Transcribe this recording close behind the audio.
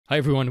Hi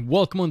everyone,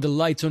 welcome on the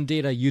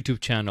LightsOnData YouTube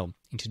channel.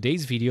 In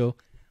today's video,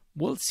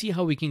 we'll see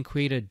how we can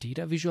create a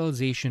data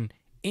visualization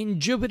in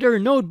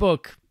Jupyter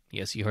Notebook.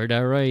 Yes, you heard that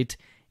right,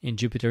 in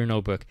Jupyter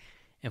Notebook.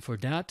 And for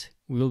that,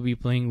 we'll be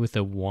playing with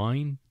a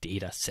wine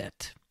data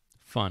set.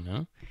 Fun,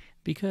 huh?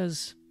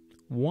 Because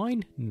why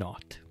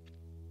not?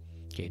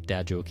 Okay,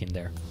 dad joke in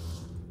there.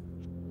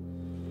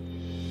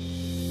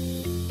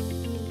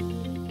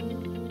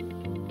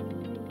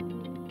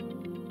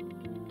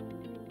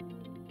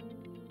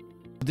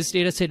 This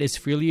dataset is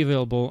freely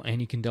available and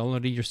you can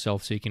download it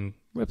yourself so you can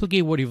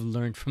replicate what you've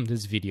learned from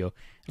this video.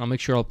 And I'll make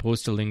sure I'll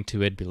post a link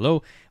to it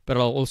below, but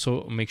I'll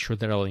also make sure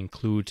that I'll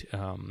include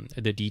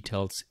the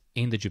details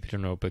in the Jupyter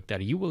Notebook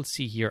that you will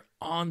see here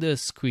on the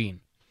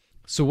screen.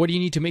 So what do you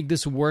need to make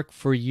this work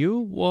for you?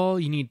 Well,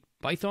 you need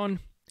Python,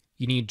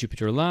 you need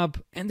Jupyter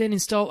Lab, and then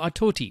install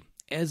ATOTI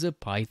as a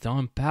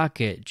Python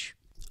package.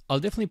 I'll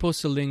definitely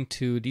post a link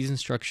to these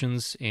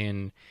instructions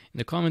in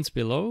the comments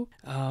below.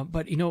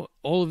 But you know,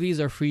 all of these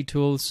are free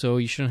tools, so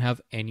you shouldn't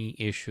have any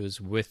issues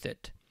with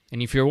it.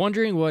 And if you're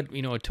wondering what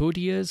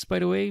ATOTI is, by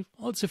the way,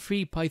 well, it's a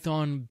free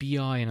Python BI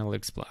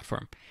analytics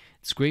platform.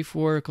 It's great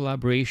for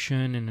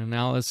collaboration and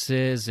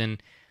analysis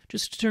and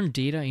just to turn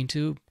data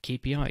into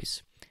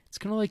KPIs. It's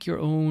kind of like your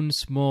own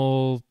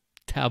small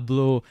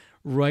Tableau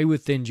right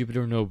within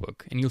Jupyter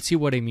Notebook. And you'll see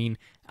what I mean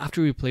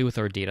after we play with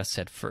our data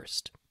set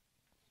first.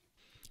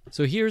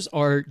 So here's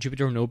our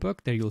Jupyter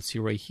Notebook that you'll see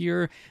right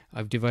here.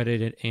 I've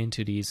divided it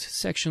into these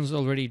sections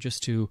already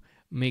just to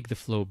make the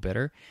flow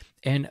better.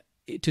 And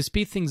to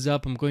speed things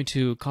up, I'm going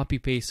to copy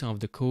paste some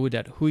of the code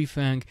that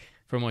Huifang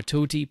from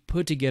ATOTI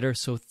put together.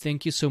 So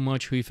thank you so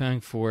much,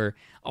 Huifang, for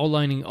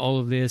outlining all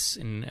of this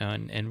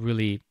and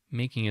really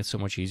making it so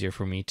much easier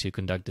for me to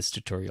conduct this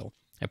tutorial.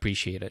 I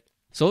appreciate it.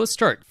 So let's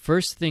start.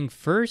 First thing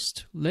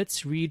first,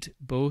 let's read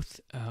both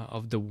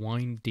of the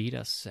wine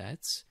data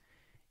sets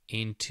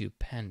into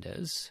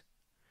pandas.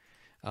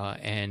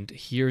 And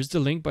here's the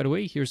link, by the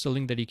way. Here's the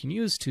link that you can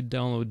use to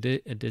download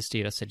this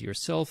data set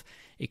yourself.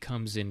 It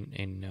comes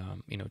in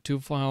two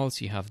files.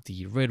 You have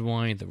the red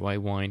wine, the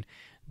white wine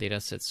data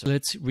sets. So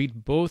let's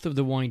read both of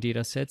the wine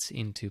data sets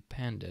into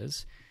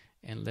pandas.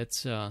 And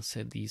let's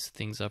set these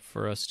things up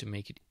for us to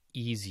make it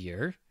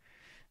easier.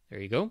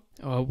 There you go.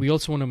 We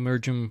also want to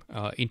merge them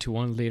into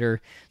one later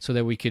so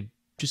that we could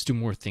just do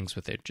more things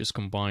with it. Just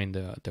combine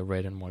the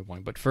red and white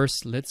wine. But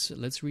first, let's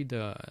read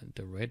the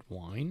red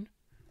wine.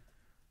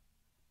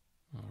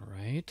 All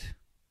right.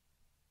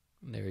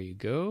 There you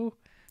go.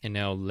 And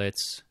now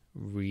let's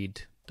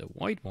read the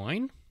white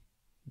wine.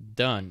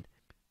 Done.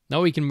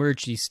 Now we can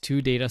merge these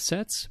two data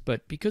sets,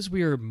 but because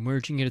we are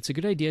merging it, it's a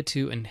good idea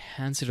to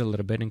enhance it a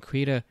little bit and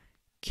create a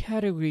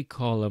category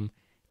column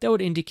that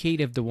would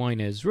indicate if the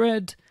wine is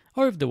red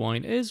or if the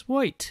wine is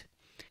white.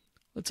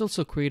 Let's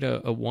also create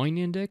a wine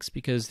index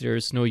because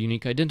there's no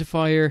unique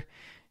identifier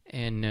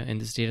in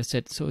this data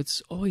set, so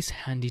it's always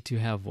handy to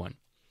have one.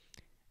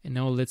 And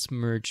now let's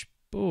merge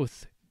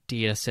both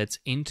data sets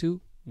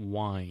into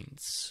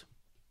wines.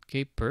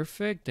 Okay,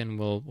 perfect. And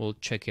we'll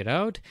check it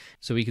out.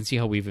 So we can see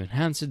how we've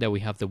enhanced it, that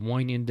we have the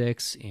wine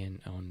index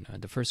on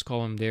the first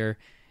column there,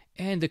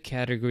 and the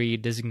category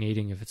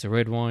designating if it's a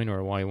red wine or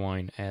a white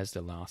wine as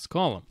the last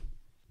column.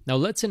 Now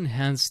let's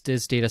enhance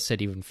this data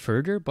set even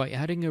further by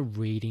adding a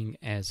rating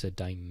as a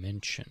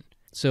dimension.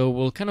 So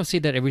we'll kind of say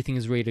that everything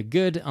is rated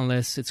good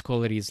unless its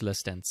quality is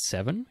less than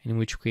 7, in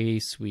which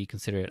case we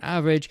consider it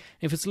average.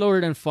 If it's lower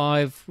than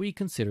 5, we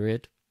consider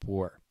it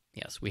poor.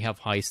 Yes, we have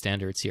high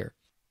standards here.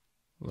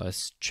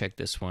 Let's check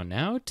this one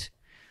out.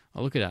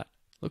 Oh, look at that.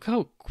 Look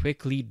how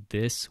quickly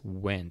this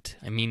went.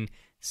 I mean,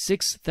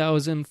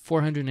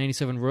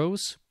 6,497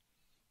 rows.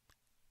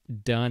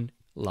 Done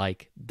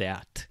like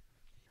that.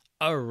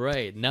 All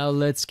right, now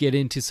let's get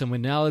into some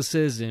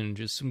analysis and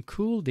just some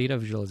cool data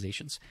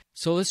visualizations.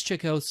 So let's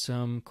check out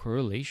some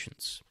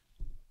correlations.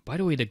 By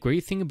the way, the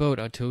great thing about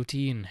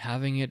ATOTI and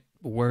having it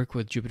work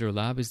with Jupyter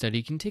Lab is that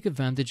you can take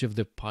advantage of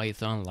the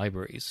Python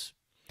libraries.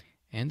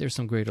 And there's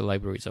some greater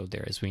libraries out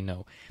there, as we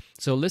know.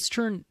 So let's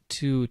turn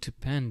to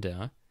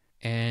Panda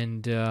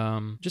and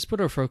just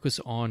put our focus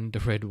on the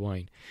red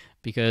wine.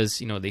 Because,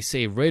 they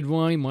say red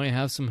wine might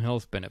have some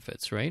health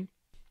benefits, right?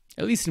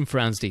 At least in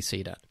France, they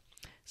say that.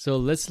 So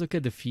let's look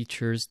at the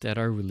features that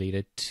are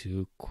related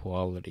to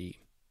quality.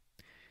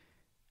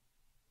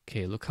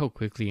 Okay, look how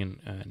quickly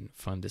and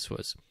fun this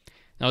was.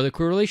 Now the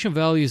correlation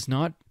value is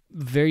not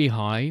very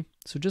high,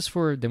 so just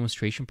for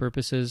demonstration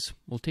purposes,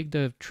 we'll take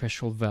the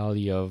threshold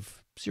value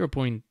of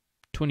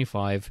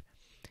 0.25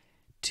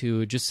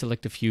 to just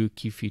select a few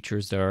key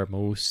features that are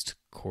most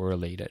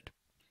correlated.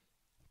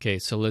 Okay,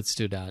 so let's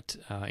do that.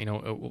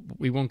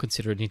 We won't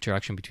consider the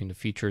interaction between the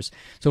features.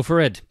 So for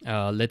red,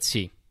 let's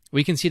see.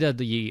 We can see that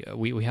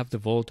we have the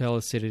volatile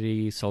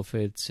acidity,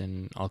 sulfates,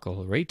 and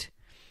alcohol rate.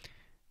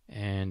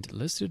 And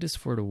let's do this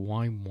for the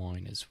white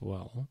wine as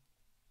well.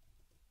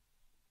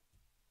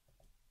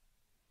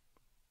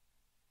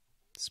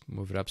 Let's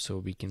move it up so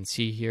we can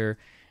see here.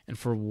 And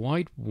for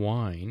white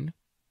wine,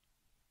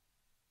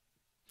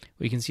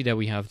 we can see that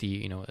we have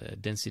the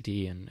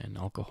density and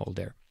alcohol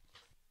there.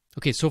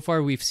 Okay, so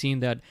far we've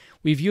seen that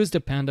we've used the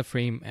panda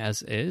frame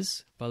as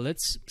is, but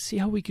let's see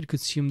how we could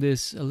consume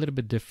this a little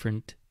bit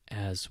different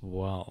as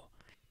well.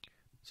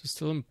 So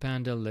still in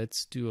panda,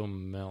 let's do a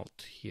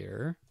melt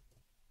here.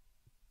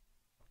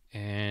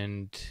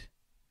 And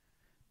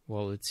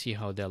well, let's see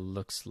how that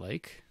looks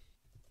like.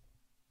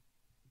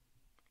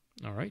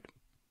 All right.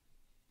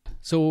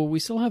 So we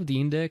still have the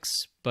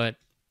index, but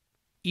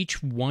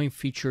each wine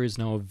feature is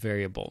now a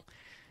variable,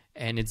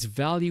 and its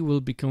value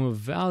will become a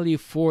value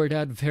for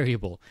that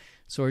variable.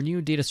 So our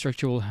new data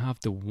structure will have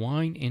the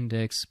wine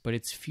index, but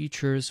its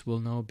features will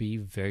now be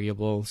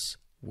variables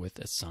with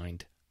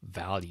assigned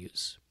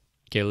values.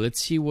 Okay,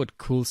 let's see what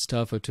cool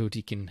stuff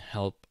ATOTI can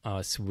help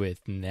us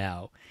with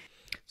now.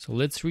 So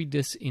let's read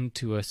this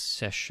into a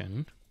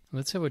session.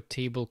 Let's have a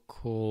table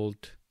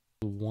called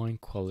wine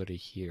quality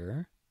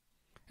here.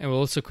 And we'll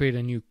also create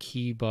a new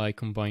key by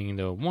combining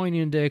the wine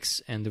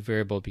index and the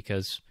variable,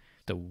 because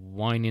the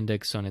wine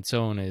index on its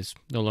own is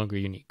no longer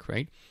unique,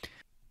 right?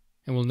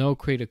 And we'll now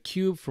create a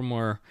cube from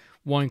our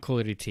wine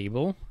quality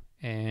table.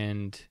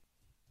 And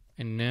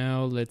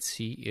now let's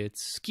see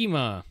its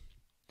schema.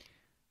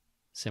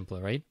 Simple,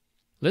 right?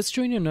 Let's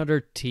join another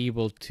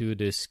table to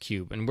this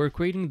cube, and we're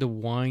creating the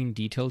wine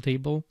detail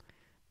table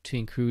to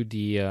include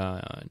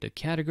the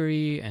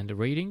category and the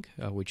rating,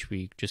 which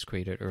we just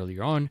created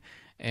earlier on,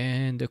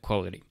 and the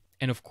quality.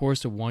 And of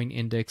course, the wine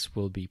index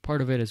will be part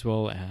of it as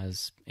well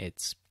as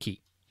its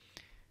key.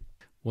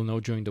 We'll now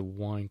join the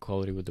wine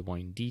quality with the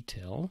wine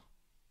detail.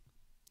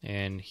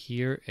 And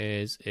here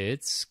is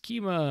its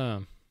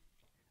schema.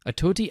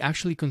 ATOTI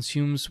actually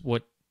consumes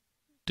what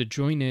the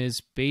join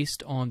is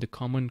based on the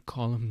common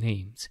column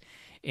names.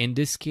 In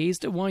this case,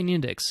 the wine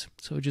index.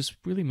 So it just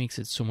really makes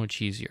it so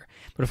much easier.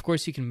 But of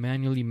course, you can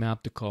manually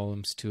map the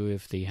columns too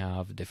if they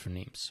have different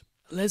names.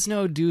 Let's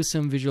now do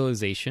some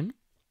visualization.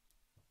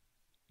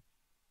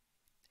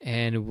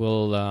 And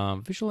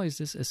we'll visualize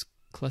this as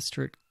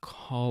clustered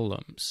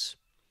columns.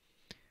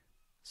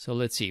 So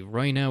let's see.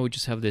 Right now, we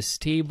just have this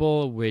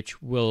table,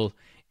 which will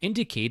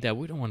indicate that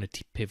we don't want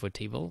a pivot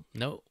table.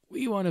 No,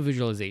 we want a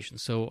visualization.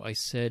 So I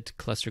said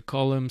cluster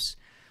columns.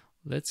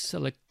 Let's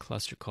select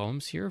cluster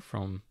columns here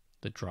from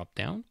the drop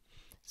down.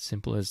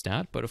 Simple as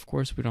that. But of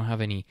course, we don't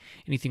have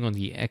anything on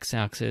the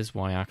x-axis,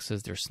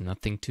 y-axis. There's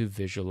nothing to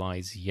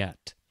visualize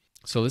yet.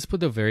 So let's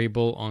put the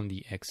variable on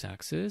the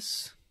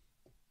x-axis.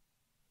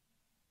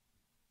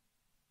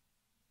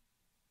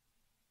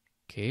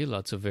 Okay,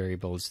 lots of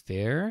variables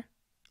there.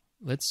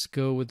 Let's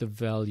go with the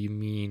value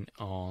mean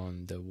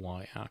on the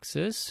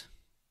y-axis.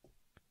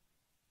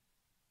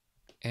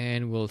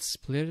 And we'll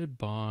split it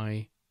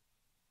by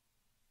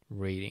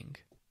rating.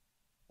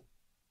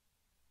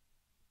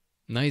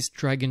 Nice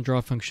drag and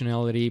draw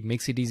functionality,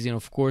 makes it easy. And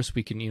of course,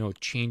 we can,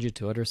 change it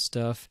to other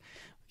stuff.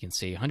 We can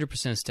say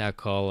 100% stack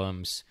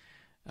columns.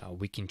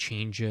 We can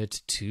change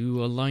it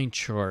to a line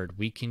chart.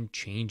 We can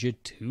change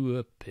it to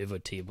a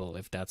pivot table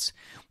if that's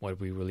what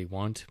we really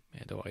want,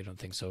 though I don't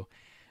think so.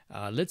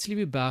 Let's leave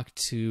it back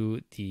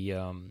to the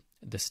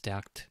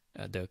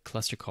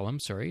cluster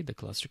columns. Sorry, the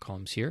cluster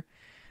columns here.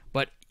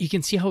 But you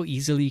can see how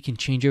easily you can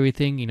change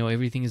everything.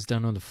 Everything is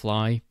done on the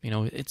fly.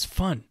 It's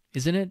fun,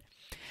 isn't it?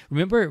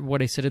 Remember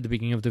what I said at the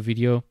beginning of the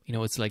video?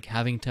 It's like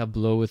having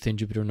Tableau within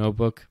Jupyter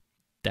Notebook.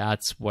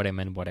 That's what I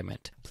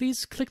meant.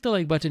 Please click the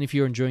like button if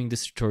you're enjoying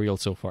this tutorial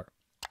so far.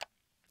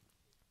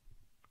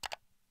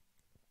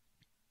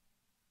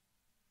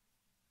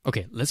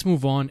 Okay, let's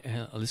move on.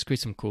 Let's create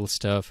some cool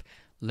stuff.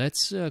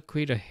 Let's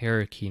create a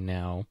hierarchy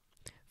now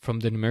from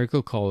the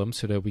numerical column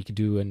so that we could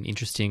do an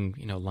interesting,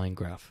 line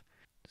graph.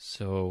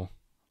 So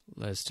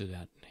let's do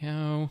that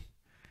now.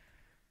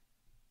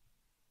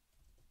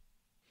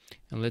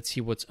 And let's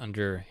see what's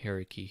under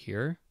hierarchy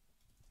here.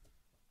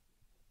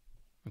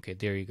 Okay,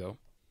 there you go.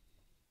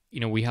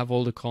 We have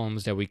all the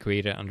columns that we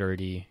created under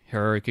the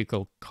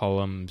hierarchical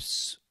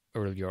columns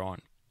earlier on.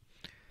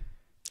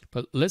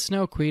 But let's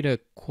now create a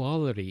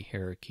quality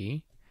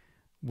hierarchy,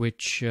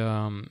 which,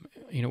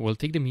 we'll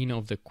take the mean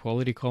of the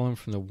quality column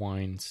from the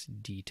wine's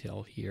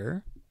detail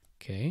here.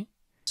 Okay.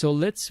 So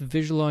let's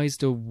visualize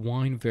the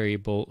wine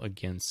variable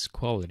against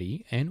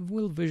quality, and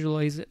we'll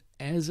visualize it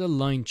as a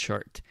line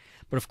chart.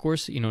 But of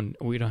course, we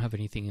don't have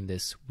anything in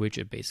this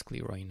widget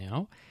basically right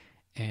now.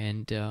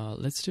 And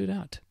let's do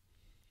that.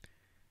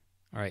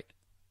 All right,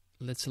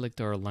 let's select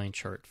our line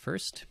chart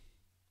first.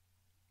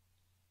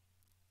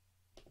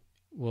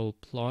 We'll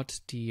plot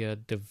the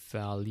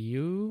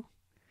value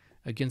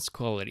against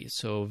quality.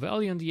 So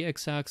value on the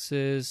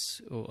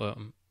x-axis,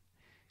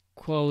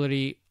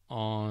 quality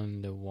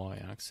on the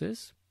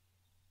y-axis.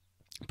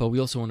 But we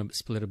also want to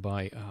split it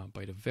by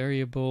the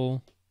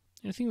variable.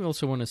 And I think we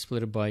also want to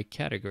split it by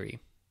category.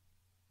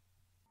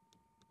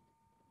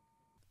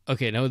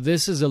 Okay, now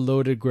this is a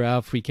loaded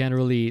graph. We can't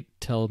really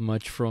tell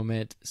much from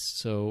it.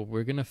 So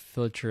we're going to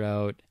filter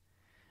out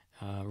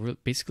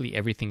basically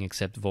everything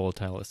except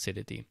volatile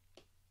acidity.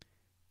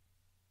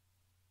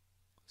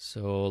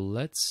 So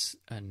let's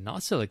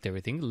not select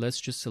everything.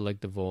 Let's just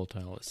select the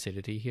volatile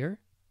acidity here.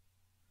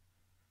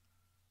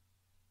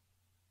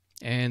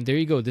 And there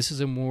you go. This is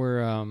a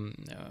more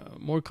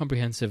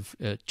comprehensive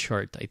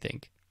chart, I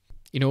think.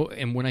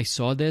 And when I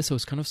saw this, I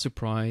was kind of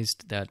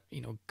surprised that,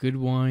 good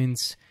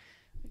wines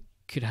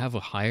could have a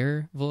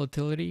higher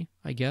volatility,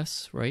 I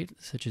guess, right?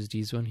 Such as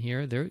these one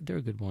here. They're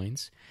good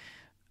wines.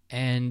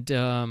 And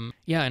and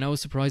I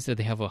was surprised that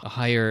they have a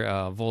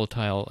higher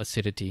volatile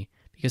acidity.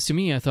 Because to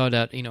me, I thought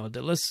that,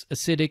 the less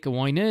acidic a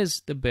wine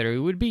is, the better it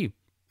would be.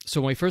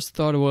 So my first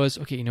thought was,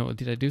 okay,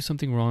 did I do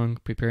something wrong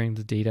preparing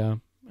the data?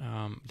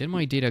 Then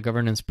my data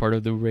governance part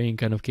of the brain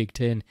kind of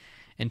kicked in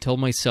and told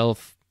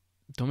myself,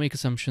 don't make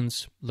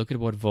assumptions, look at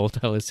what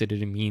volatile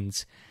acidity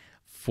means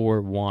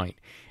for wine.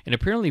 And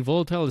apparently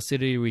volatile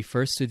acidity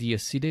refers to the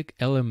acidic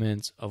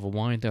elements of a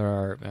wine that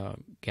are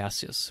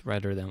gaseous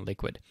rather than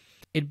liquid.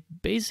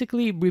 It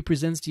basically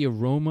represents the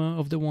aroma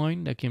of the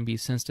wine that can be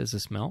sensed as a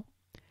smell.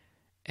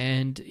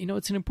 And,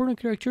 it's an important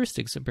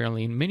characteristic,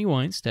 apparently, in many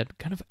wines that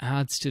kind of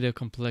adds to the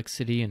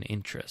complexity and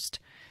interest,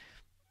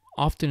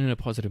 often in a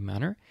positive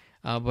manner.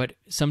 But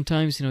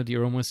sometimes, the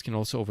aromas can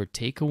also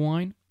overtake a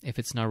wine if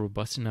it's not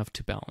robust enough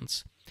to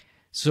balance.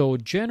 So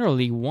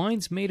generally,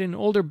 wines made in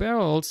older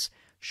barrels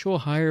show a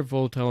higher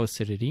volatile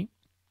acidity,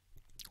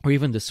 or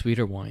even the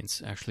sweeter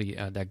wines. Actually,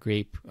 that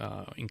grape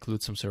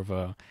includes some sort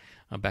of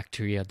a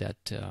bacteria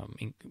that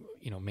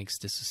makes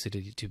this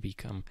acidity to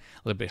become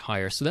a little bit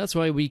higher. So that's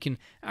why we can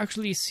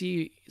actually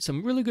see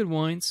some really good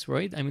wines,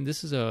 right? I mean,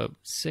 this is a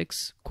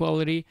 6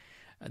 quality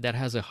that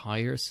has a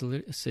higher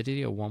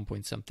acidity of 1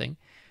 point something,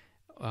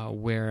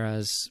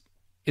 whereas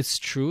it's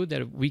true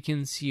that we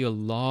can see a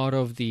lot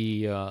of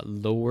the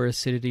lower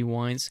acidity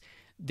wines.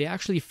 They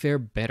actually fare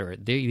better.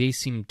 They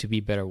seem to be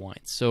better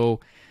wines.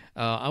 So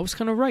I was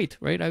kind of right?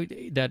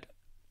 That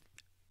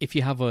if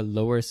you have a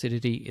lower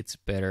acidity, it's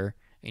better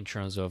in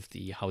terms of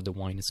how the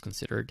wine is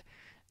considered.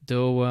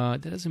 Though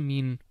that doesn't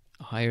mean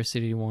a higher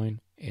acidity wine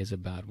is a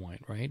bad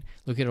wine, right?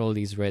 Look at all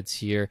these reds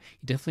here.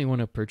 You definitely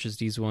want to purchase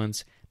these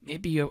ones.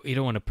 Maybe you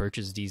don't want to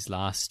purchase these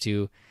last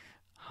two.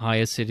 High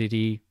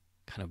acidity,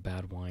 kind of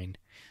bad wine,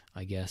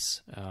 I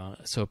guess.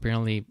 So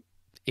apparently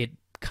it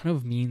kind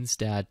of means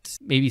that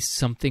maybe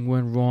something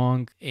went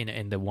wrong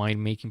in the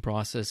winemaking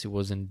process. It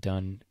wasn't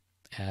done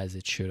as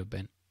it should have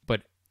been.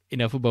 But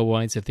enough about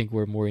wines. I think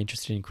we're more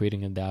interested in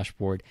creating a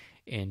dashboard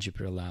in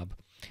Jupyter Lab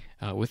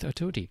with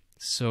ATOTI.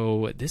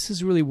 So this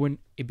is really when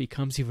it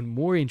becomes even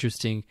more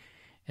interesting,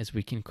 as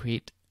we can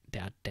create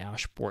that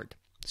dashboard.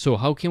 So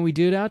how can we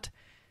do that?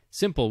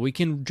 Simple. We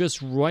can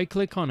just right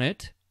click on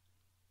it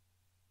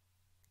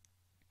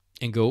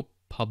and go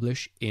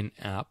publish in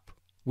app.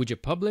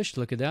 Widget published,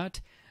 look at that.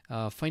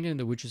 Find it in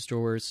the widget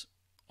drawers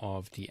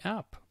of the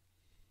app.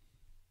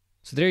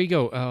 So there you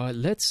go.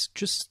 Let's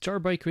just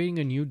start by creating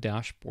a new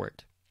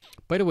dashboard.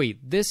 By the way,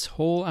 this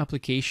whole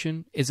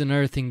application is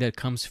another thing that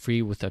comes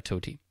free with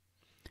ATOTI.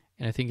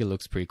 And I think it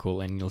looks pretty cool,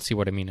 and you'll see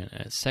what I mean in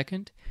a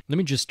second. Let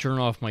me just turn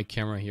off my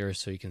camera here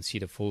so you can see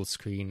the full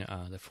screen,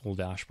 the full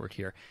dashboard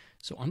here.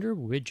 So under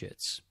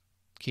widgets,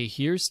 okay,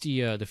 here's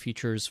the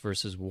features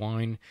versus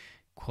wine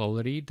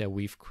quality that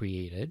we've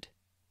created.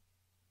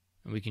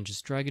 And we can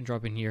just drag and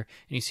drop in here.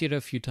 And you see it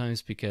a few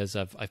times because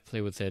I've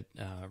played with it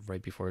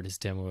right before this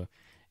demo,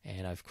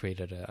 and I've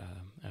created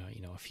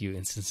a few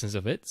instances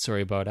of it.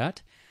 Sorry about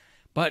that.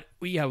 But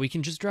we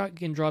can just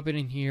drag and drop it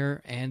in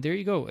here, and there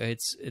you go.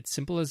 It's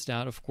simple as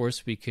that. Of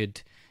course, we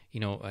could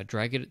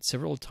drag it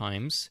several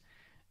times,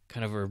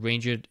 kind of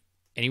arrange it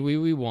any way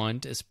we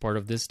want as part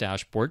of this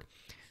dashboard.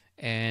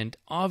 And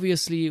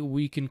obviously,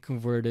 we can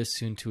convert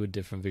this into a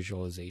different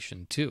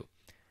visualization too.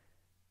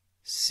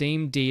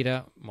 Same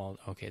data. Well,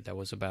 okay, that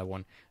was a bad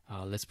one.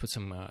 Let's put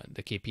some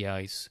the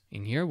KPIs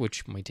in here,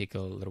 which might take a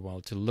little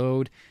while to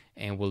load,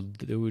 and we'll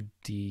do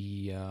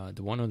the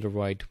one on the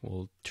right.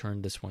 We'll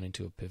turn this one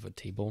into a pivot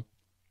table.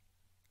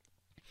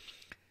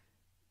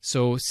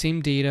 So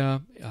same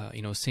data,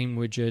 same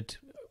widget.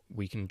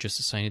 We can just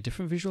assign it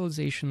different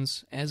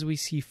visualizations as we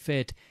see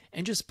fit,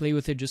 and just play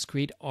with it. Just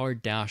create our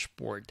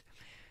dashboard.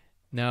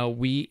 Now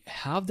we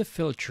have the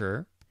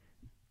filter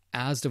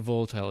as the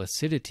volatile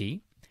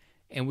acidity.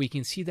 And we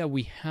can see that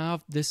we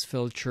have this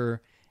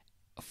filter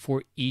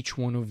for each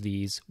one of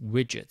these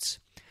widgets.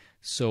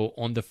 So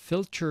on the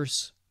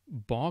filters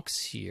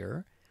box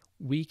here,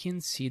 we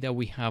can see that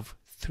we have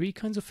 3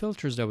 kinds of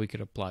filters that we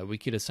could apply. We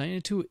could assign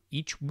it to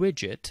each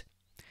widget.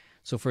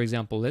 So for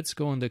example, let's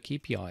go on the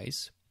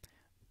KPIs.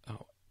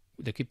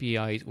 The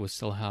KPI will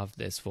still have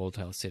this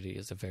volatile acidity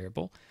as a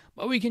variable,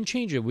 but we can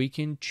change it. We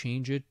can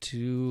change it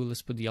to,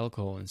 let's put the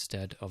alcohol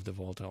instead of the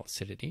volatile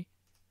acidity.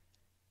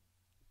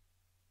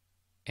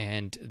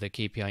 And the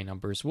KPI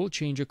numbers will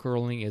change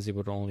accordingly, as it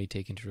would only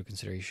take into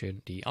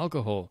consideration the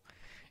alcohol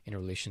in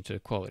relation to the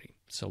quality.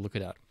 So look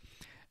at that.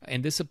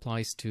 And this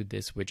applies to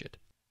this widget.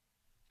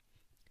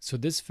 So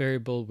this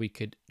variable, we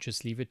could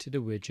just leave it to the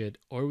widget,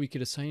 or we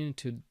could assign it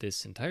to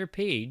this entire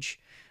page,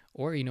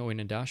 or in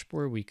a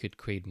dashboard, we could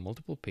create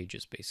multiple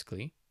pages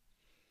basically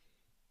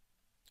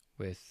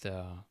with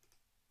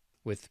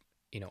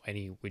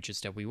any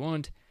widgets that we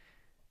want.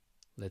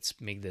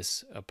 Let's make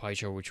this a pie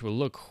chart, which will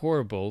look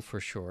horrible for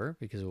sure,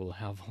 because it will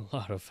have a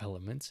lot of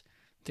elements.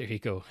 There you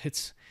go.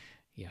 It's,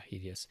 yeah,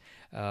 hideous.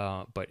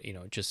 But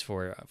just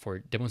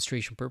for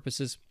demonstration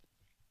purposes.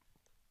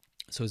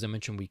 So as I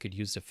mentioned, we could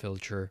use the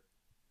filter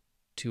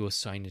to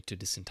assign it to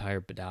this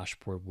entire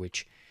dashboard,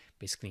 which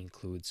basically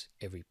includes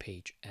every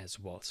page as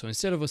well. So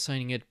instead of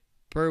assigning it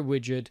per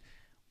widget,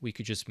 we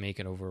could just make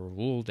it over a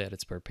rule that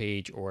it's per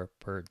page or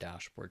per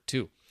dashboard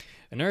too.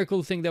 Another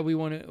cool thing that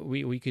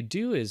we could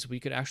do is we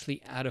could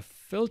actually add a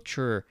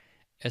filter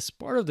as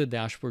part of the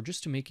dashboard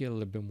just to make it a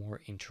little bit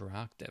more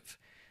interactive.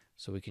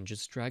 So we can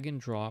just drag and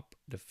drop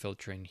the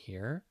filter in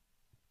here.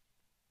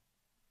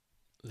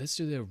 Let's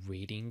do the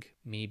rating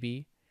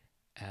maybe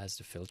as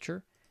the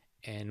filter,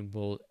 and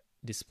we'll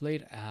display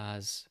it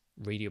as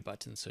radio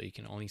button, so you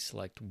can only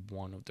select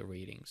one of the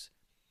ratings.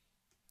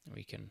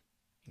 We can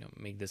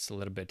make this a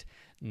little bit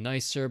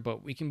nicer,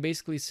 but we can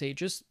basically say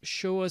just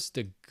show us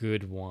the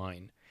good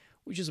wine.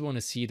 We just want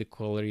to see the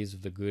qualities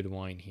of the good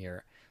wine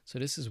here. So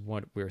this is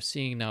what we're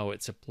seeing now.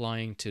 It's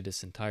applying to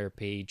this entire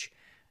page,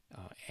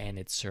 and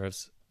it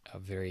serves a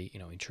very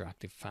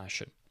interactive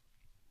fashion.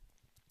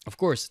 Of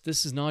course,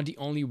 this is not the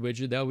only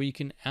widget that we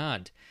can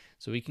add.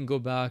 So we can go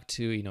back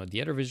to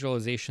the other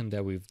visualization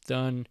that we've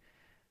done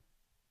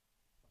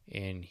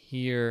in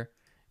here,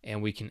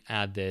 and we can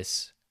add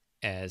this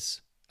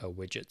as a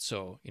widget.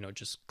 So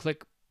just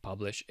click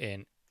publish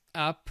in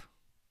app,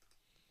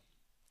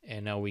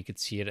 and now we could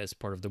see it as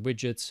part of the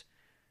widgets,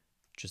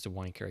 just the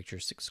wine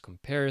characteristics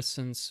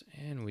comparisons,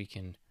 and we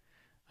can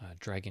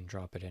drag and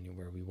drop it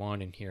anywhere we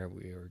want. In here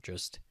we are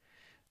just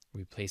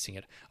replacing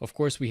it. Of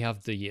course, we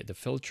have the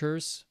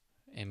filters,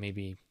 and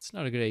maybe it's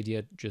not a good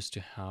idea just to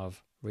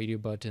have radio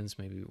buttons.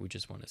 Maybe we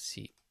just want to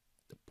see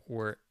the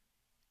pour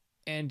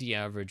and the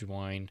average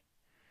wine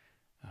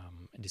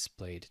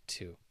displayed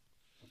too,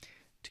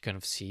 to kind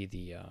of see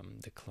the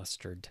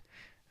clustered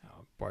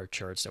bar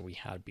charts that we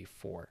had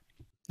before.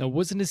 Now,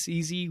 wasn't this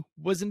easy?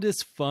 Wasn't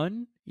this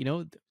fun?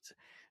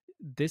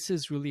 This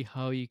is really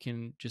how you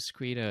can just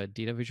create a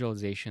data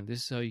visualization.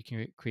 This is how you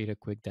can create a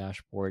quick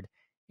dashboard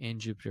in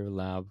Jupyter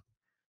Lab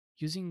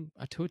using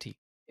ATOTI.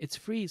 It's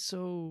free,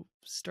 so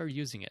start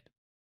using it.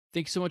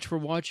 Thanks so much for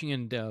watching,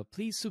 and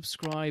please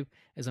subscribe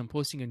as I'm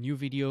posting a new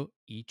video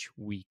each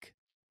week.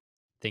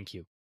 Thank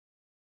you.